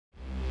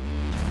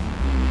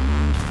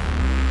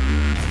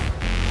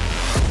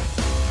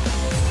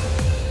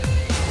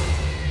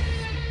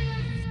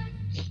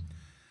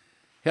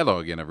Hello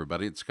again,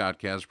 everybody. It's Scott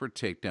Casper,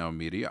 Takedown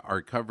Media.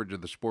 Our coverage of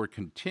the sport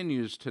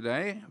continues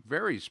today.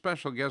 Very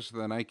special guest of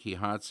the Nike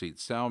Hot Seat,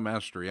 Sal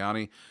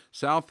Mastriani.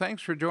 Sal,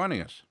 thanks for joining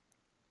us.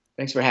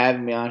 Thanks for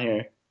having me on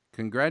here.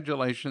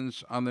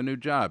 Congratulations on the new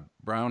job.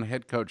 Brown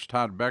head coach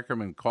Todd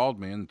Beckerman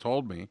called me and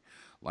told me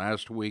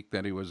last week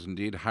that he was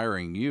indeed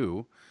hiring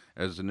you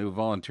as the new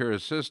volunteer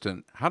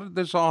assistant. How did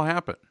this all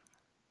happen?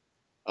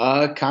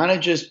 Kind of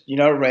just,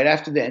 right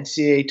after the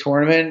NCAA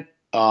tournament,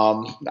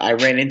 I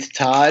ran into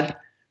Todd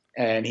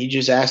and he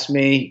just asked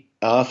me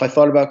if I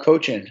thought about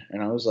coaching.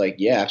 And I was like,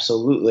 yeah,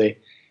 absolutely.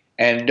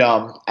 And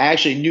I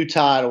actually knew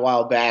Todd a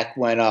while back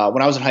when I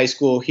was in high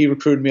school. He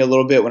recruited me a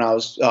little bit when I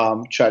was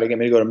trying to get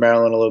me to go to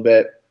Maryland a little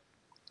bit.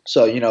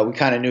 So, we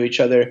kind of knew each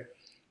other.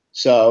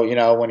 So,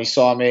 when he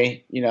saw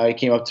me, he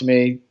came up to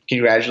me,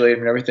 congratulated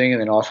me and everything,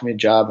 and then offered me a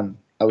job. And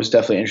I was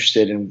definitely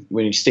interested. And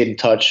we stayed in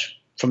touch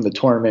from the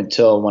tournament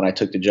till when I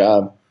took the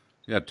job.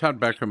 Yeah, Todd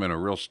Beckerman, a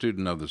real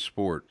student of the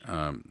sport,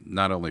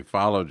 not only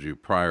followed you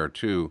prior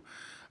to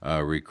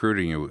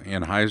recruiting you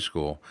in high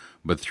school,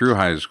 but through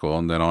high school,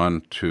 and then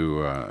on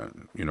to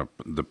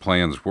the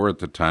plans were at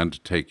the time to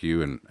take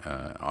you and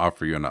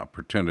offer you an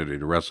opportunity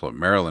to wrestle at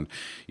Maryland.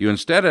 You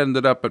instead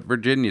ended up at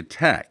Virginia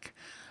Tech.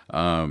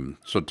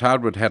 So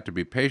Todd would have to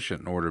be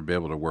patient in order to be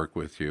able to work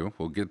with you.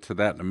 We'll get to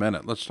that in a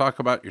minute. Let's talk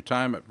about your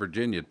time at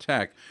Virginia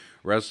Tech,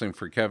 wrestling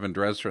for Kevin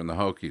Dresser and the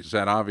Hokies.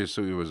 That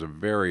obviously was a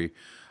very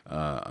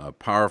a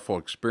powerful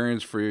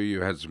experience for you.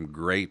 You had some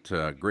great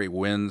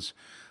wins.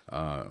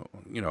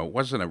 It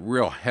wasn't a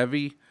real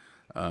heavy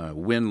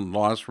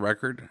win-loss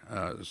record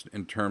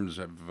in terms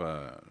of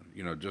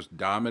just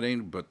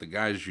dominating, but the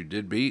guys you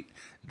did beat,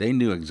 they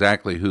knew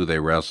exactly who they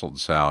wrestled.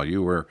 Sal,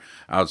 you were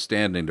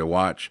outstanding to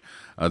watch.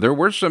 There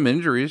were some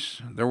injuries.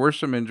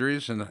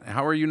 And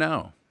how are you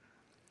now?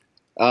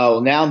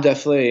 Well, now I'm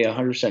definitely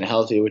 100%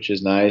 healthy, which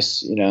is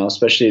nice.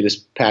 Especially this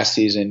past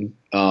season,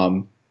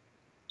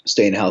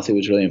 staying healthy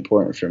was really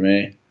important for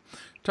me.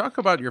 Talk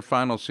about your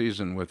final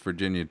season with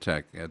Virginia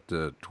Tech at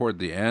toward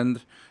the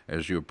end,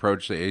 as you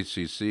approach the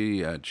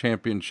ACC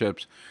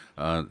championships.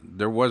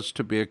 There was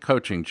to be a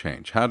coaching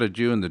change. How did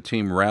you and the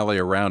team rally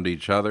around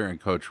each other and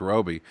Coach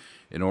Roby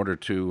in order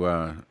to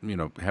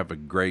have a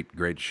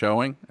great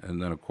showing,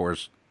 and then of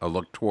course a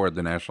look toward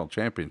the national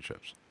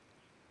championships?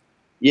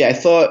 Yeah, I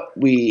thought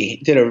we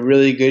did a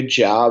really good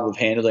job of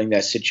handling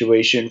that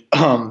situation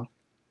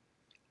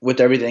with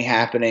everything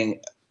happening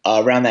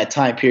around that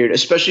time period,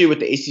 especially with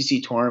the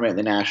ACC tournament,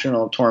 the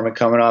national tournament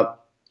coming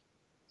up.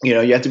 You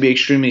have to be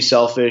extremely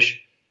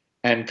selfish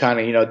and kind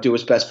of, do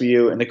what's best for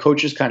you. And the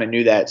coaches kind of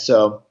knew that.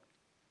 So,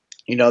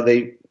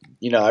 they,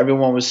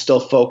 everyone was still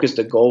focused.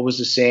 The goal was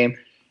the same.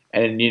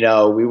 And,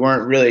 we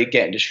weren't really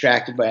getting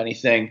distracted by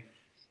anything.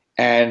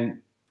 And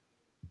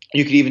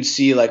you could even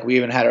see, like, we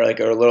even had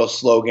our little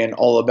slogan,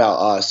 all about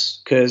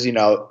us. Cause,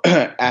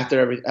 after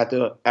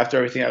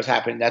everything that was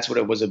happening, that's what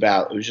it was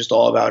about. It was just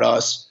all about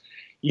us,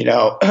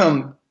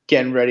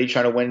 getting ready,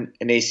 trying to win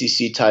an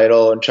ACC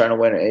title and trying to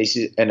win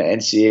an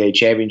NCAA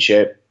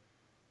championship.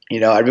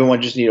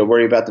 Everyone just need to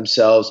worry about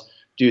themselves,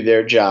 do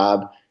their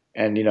job,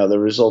 and the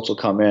results will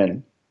come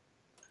in.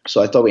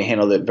 So I thought we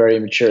handled it very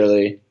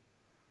maturely.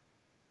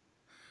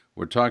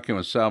 We're talking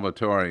with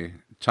Salvatore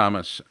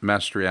Thomas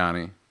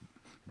Mastriani,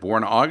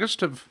 born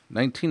August of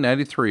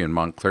 1993 in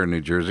Montclair,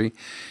 New Jersey.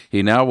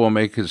 He now will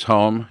make his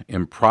home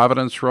in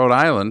Providence, Rhode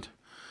Island,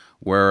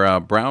 where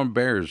Brown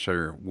Bears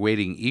are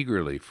waiting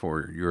eagerly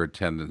for your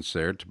attendance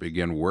there to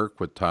begin work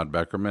with Todd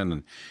Beckerman.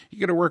 And you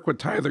get to work with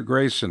Tyler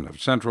Grayson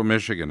of Central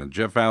Michigan and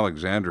Jeff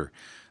Alexander,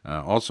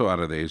 also out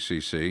of the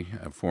ACC,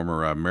 a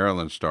former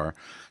Maryland star.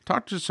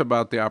 Talk to us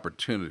about the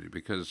opportunity,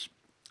 because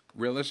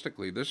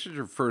realistically, this is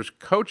your first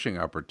coaching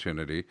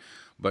opportunity,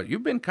 but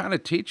you've been kind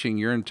of teaching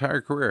your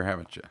entire career,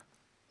 haven't you?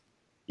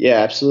 Yeah,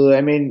 absolutely.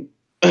 I mean,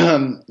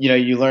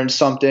 you learn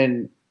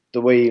something the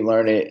way you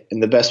learn it,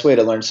 and the best way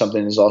to learn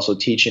something is also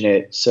teaching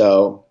it.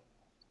 So,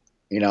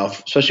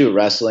 especially with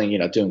wrestling,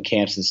 doing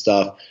camps and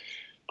stuff,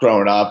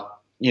 growing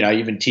up,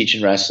 you've been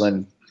teaching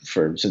wrestling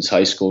since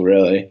high school,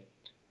 really.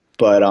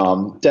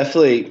 But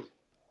definitely,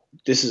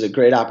 this is a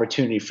great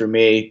opportunity for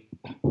me.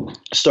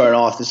 Starting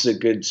off, this is a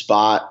good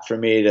spot for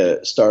me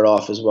to start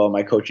off as well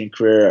my coaching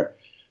career,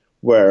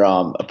 where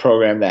a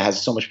program that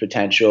has so much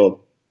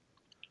potential,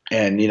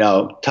 and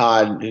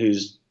Todd,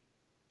 who's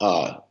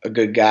a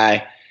good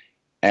guy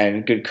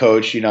and good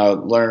coach,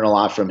 learning a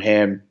lot from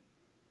him,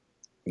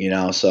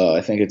 so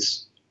I think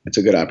it's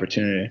a good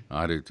opportunity.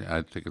 I do.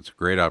 I think it's a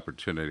great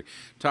opportunity.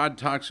 Todd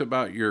talks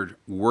about your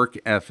work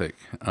ethic,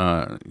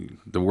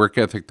 the work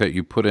ethic that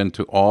you put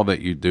into all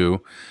that you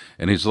do,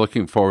 and he's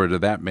looking forward to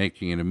that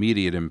making an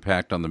immediate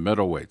impact on the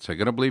middleweights. I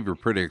got to believe you're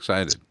pretty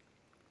excited.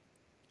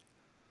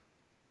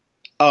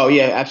 Oh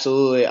yeah,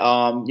 absolutely.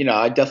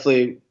 I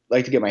definitely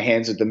like to get my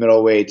hands at the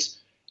middleweights,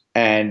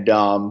 and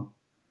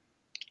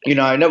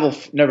I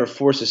never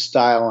force a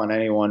style on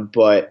anyone,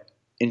 but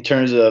in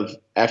terms of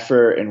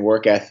effort and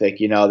work ethic,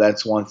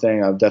 that's one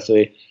thing I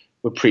definitely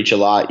would preach a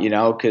lot,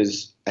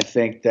 because I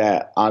think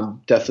that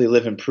I'm definitely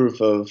living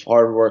proof of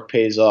hard work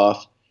pays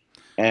off,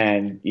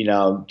 and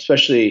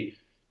especially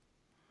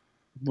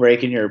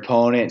breaking your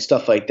opponent,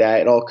 stuff like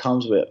that. It all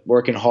comes with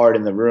working hard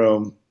in the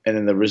room, and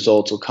then the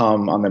results will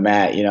come on the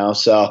mat.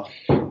 So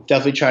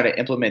definitely try to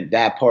implement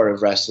that part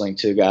of wrestling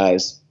too,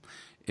 guys.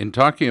 In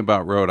talking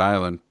about Rhode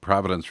Island,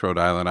 Providence, Rhode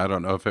Island, I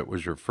don't know if it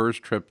was your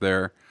first trip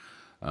there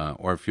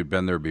or if you'd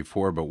been there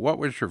before, but what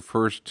was your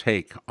first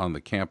take on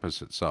the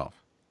campus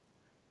itself?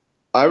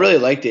 I really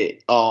liked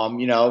it.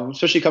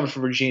 Especially coming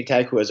from Virginia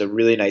Tech, who has a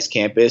really nice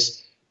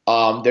campus.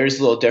 There's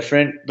a little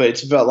different, but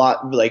it's a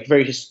lot like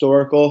very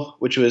historical,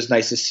 which was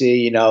nice to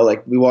see.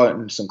 Like we went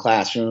in some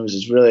classrooms.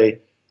 It's really,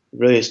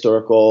 really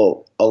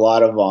historical. A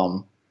lot of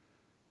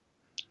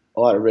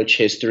rich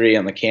history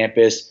on the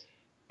campus,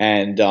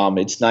 and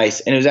it's nice.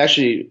 And it was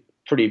actually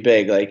pretty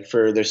big. Like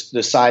for the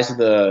size of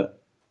the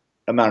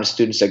amount of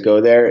students that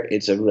go there,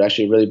 it's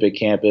actually a really big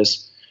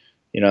campus.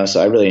 So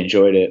I really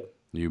enjoyed it.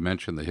 You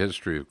mentioned the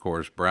history, of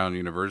course. Brown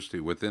University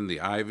within the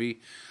Ivy,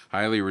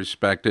 highly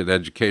respected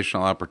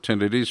educational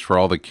opportunities for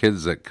all the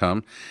kids that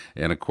come.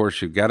 And of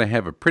course, you've got to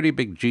have a pretty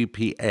big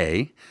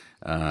GPA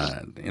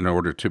in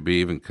order to be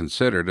even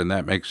considered, and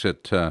that makes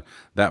it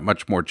that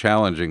much more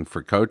challenging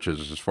for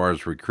coaches as far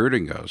as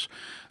recruiting goes.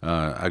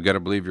 I've got to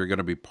believe you're going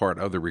to be part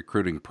of the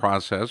recruiting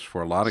process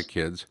for a lot of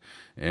kids,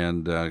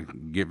 and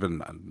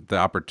given the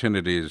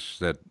opportunities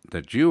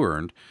that you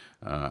earned,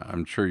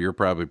 I'm sure you're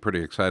probably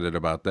pretty excited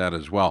about that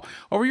as well.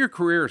 Over your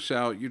career,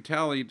 Sal, you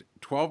tallied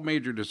 12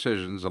 major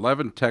decisions,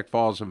 11 tech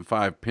falls, and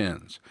 5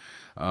 pins.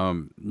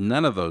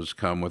 None of those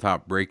come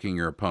without breaking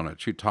your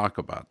opponents. You talk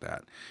about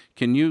that.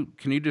 Can you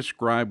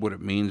describe what it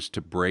means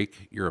to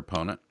break your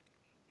opponent?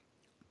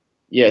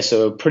 Yeah,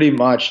 so pretty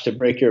much to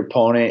break your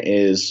opponent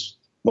is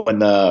when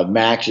the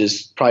match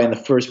is probably in the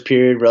first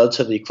period,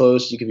 relatively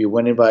close. You could be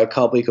winning by a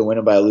couple, you could win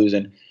it by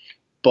losing.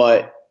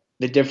 But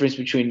the difference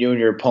between you and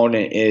your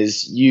opponent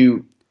is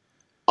you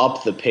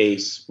up the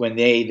pace when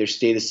they either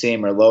stay the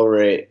same or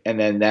lower it, and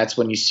then that's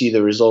when you see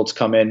the results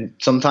come in.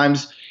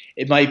 Sometimes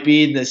it might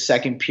be in the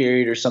second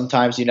period, or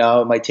sometimes it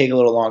might take a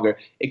little longer.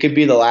 It could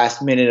be the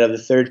last minute of the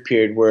third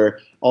period where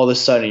all of a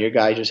sudden your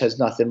guy just has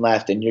nothing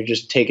left, and you're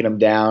just taking them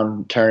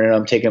down, turning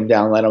them, taking them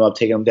down, letting them up,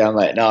 taking them down,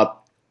 letting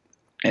up,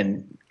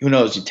 and who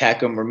knows, you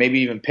tack them or maybe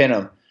even pin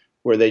them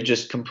where they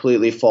just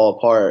completely fall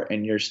apart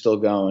and you're still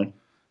going.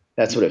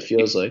 That's what it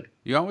feels like.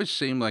 You always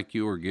seem like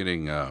you were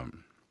getting,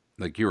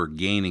 like you were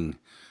gaining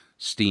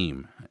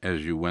steam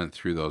as you went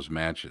through those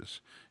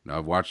matches.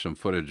 I've watched some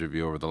footage of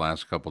you over the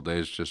last couple of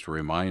days just to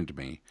remind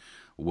me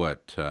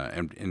what,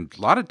 and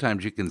a lot of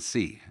times you can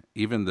see,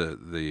 even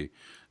the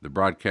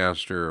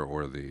broadcaster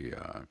or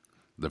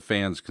the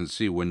fans can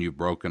see when you've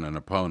broken an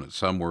opponent.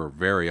 Some were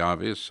very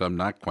obvious, some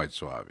not quite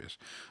so obvious.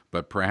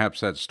 But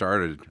perhaps that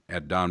started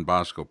at Don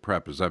Bosco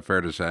Prep. Is that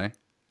fair to say?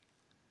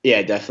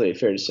 Yeah, definitely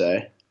fair to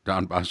say.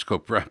 Don Bosco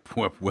Prep,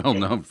 well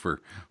known for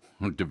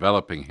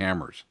developing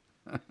hammers.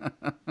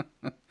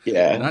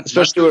 Yeah, Not not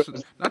especially just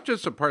with, not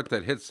just the part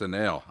that hits the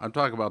nail. I'm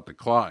talking about the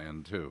claw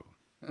end too.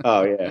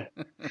 oh yeah.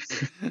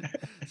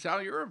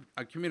 Sal, you're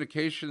a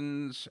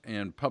communications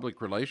and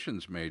public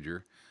relations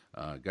major.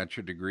 Got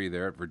your degree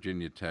there at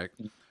Virginia Tech.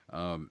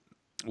 Um,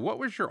 what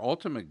was your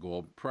ultimate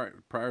goal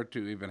prior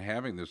to even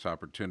having this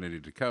opportunity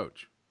to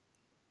coach?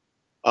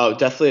 Oh,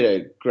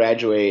 definitely to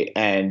graduate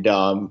and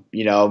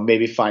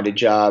maybe find a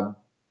job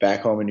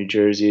back home in New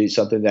Jersey,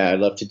 something that I'd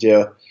love to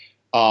do.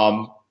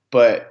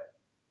 But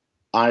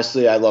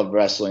honestly, I love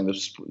wrestling,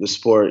 the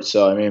sport.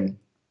 So I mean,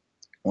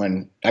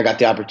 when I got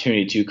the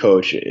opportunity to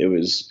coach, it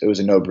was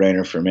a no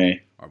brainer for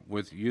me.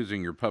 With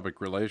using your public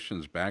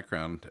relations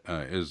background,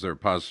 is there a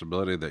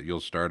possibility that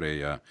you'll start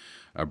a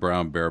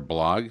Brown Bear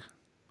blog,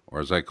 or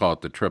as I call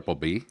it, the Triple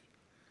B?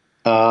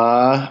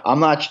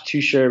 I'm not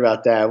too sure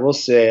about that. We'll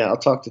see. I'll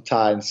talk to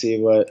Todd and see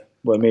what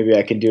maybe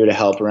I can do to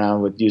help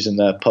around with using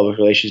the public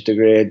relations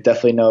degree. I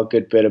definitely know a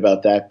good bit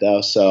about that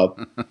though, so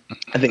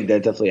I think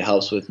that definitely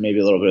helps with maybe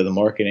a little bit of the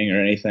marketing or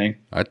anything.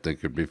 I think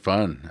it'd be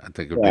fun. I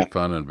think it'd be Yeah.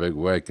 fun in a big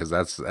way because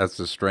that's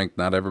the strength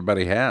not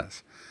everybody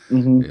has.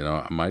 Hmm.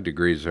 My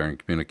degrees are in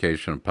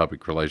communication and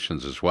public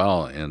relations as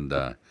well. And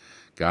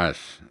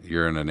gosh,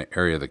 you're in an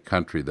area of the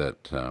country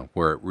that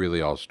where it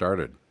really all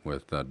started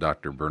with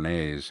Dr.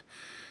 Bernays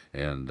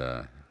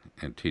and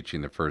and teaching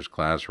the first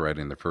class,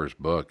 writing the first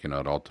book. It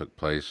all took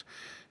place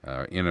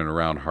in and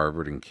around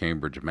Harvard and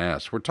Cambridge,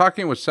 Mass. We're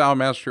talking with Sal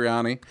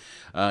Mastriani.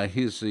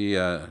 He's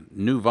the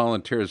new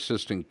volunteer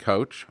assistant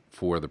coach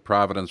for the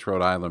Providence,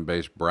 Rhode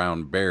Island-based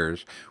Brown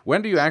Bears.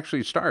 When do you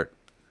actually start?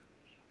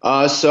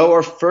 So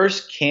our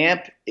first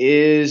camp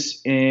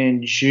is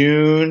in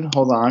June.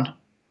 Hold on.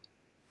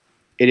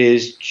 It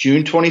is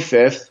June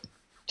 25th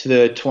to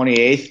the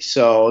 28th.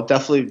 So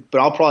definitely, but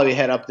I'll probably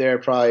head up there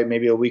probably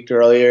maybe a week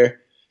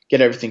earlier,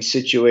 get everything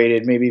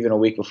situated, maybe even a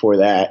week before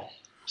that.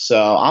 So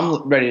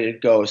I'm ready to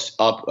go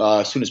up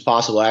as soon as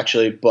possible,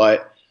 actually.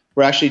 But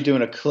we're actually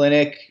doing a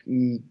clinic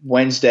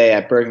Wednesday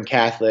at Bergen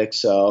Catholic,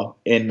 so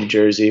in New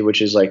Jersey,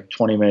 which is like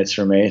 20 minutes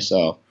from me.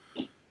 So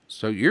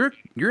So you're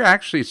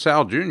actually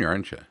Sal Jr.,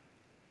 aren't you?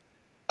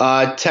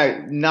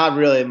 Not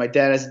really. My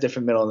dad has a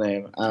different middle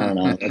name. I don't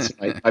know. That's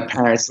my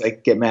parents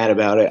like get mad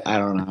about it. I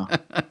don't know.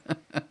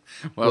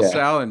 Well, Yeah.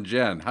 Sal and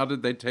Jen, how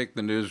did they take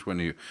the news when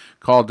you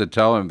called to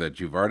tell them that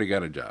you've already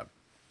got a job?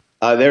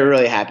 They were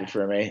really happy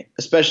for me,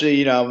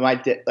 especially my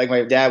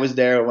dad was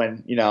there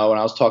when when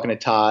I was talking to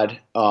Todd,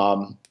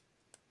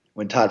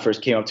 when Todd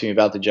first came up to me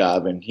about the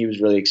job, and he was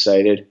really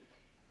excited.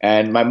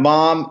 And my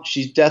mom,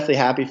 she's definitely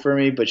happy for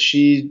me, but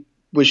she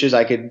wishes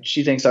I could.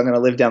 She thinks I'm going to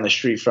live down the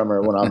street from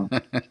her when I'm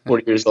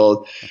 40 years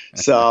old.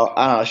 So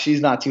I don't know.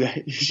 She's not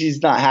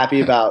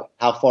happy about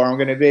how far I'm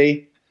going to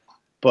be.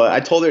 But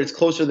I told her it's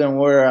closer than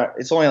where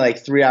it's only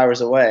like 3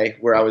 hours away,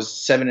 where I was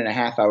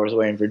 7.5 hours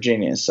away in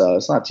Virginia. So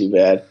it's not too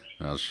bad.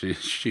 Well, she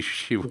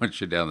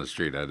wants you down the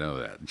street. I know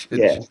that.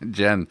 Yeah.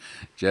 Jen,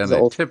 It's an a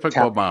old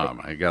typical town.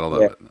 mom. I gotta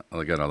love Yeah. it.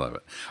 I gotta love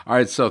it. All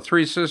right, so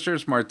three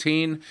sisters: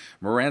 Martine,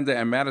 Miranda,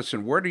 and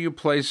Madison. Where do you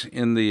place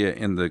in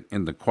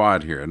the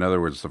quad here? In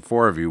other words, the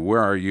four of you.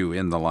 Where are you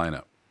in the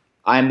lineup?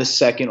 I'm the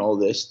second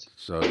oldest.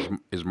 So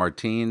is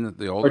Martine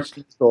the oldest?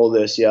 Martine's the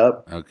oldest.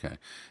 Yep. Okay,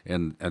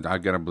 and I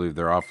gotta believe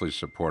they're awfully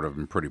supportive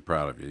and pretty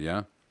proud of you.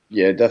 Yeah.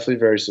 Yeah, definitely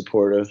very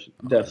supportive. Oh,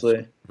 that's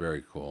Definitely.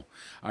 very cool.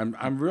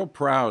 I'm real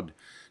proud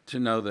to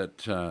know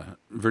that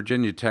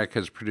Virginia Tech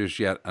has produced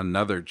yet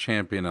another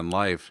champion in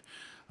life.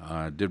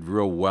 Did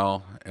real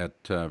well at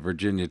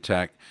Virginia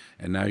Tech,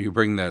 and now you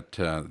bring that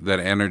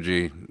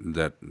energy,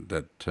 that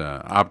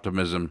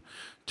optimism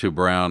to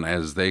Brown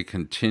as they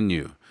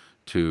continue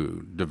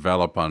to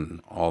develop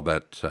on all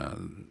that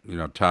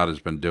Todd has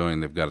been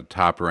doing. They've got a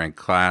top ranked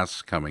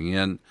class coming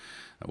in.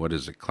 What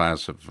is it?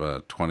 Class of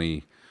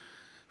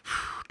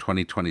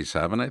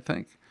 2027, I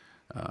think.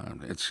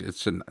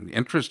 It's an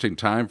interesting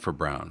time for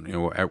Brown.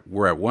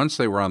 Where at once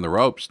they were on the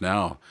ropes,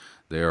 now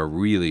they are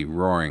really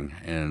roaring,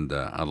 and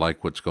I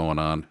like what's going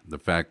on. The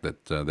fact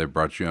that they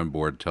brought you on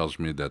board tells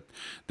me that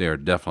they are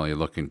definitely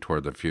looking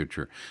toward the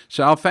future.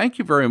 Sal, thank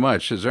you very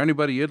much. Is there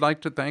anybody you'd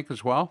like to thank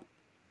as well?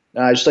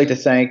 I'd just like to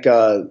thank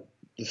the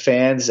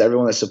fans,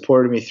 everyone that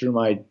supported me through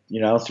my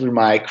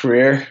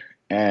career,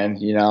 and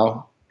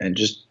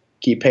just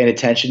keep paying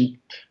attention.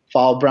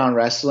 Follow Brown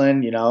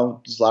Wrestling.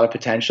 There's a lot of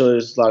potential.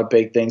 There's a lot of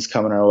big things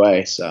coming our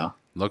way. So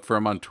Look for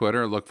him on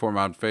Twitter. Look for him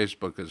on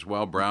Facebook as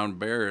well. Brown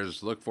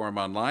Bears. Look for him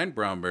online,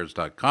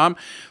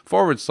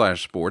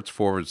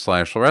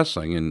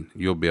 brownbears.com/sports/wrestling, and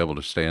you'll be able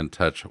to stay in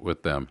touch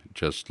with them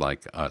just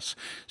like us.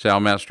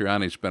 Sal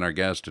Mastriani's been our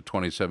guest, a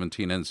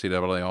 2017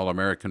 NCAA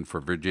All-American for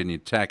Virginia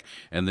Tech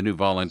and the new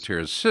volunteer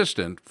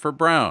assistant for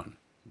Brown.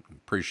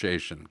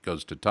 Appreciation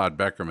goes to Todd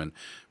Beckerman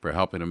for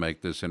helping to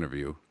make this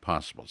interview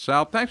possible.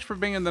 Sal, thanks for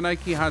being in the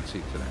Nike Hot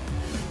Seat today.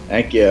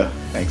 thank you.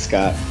 Thanks,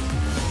 Scott.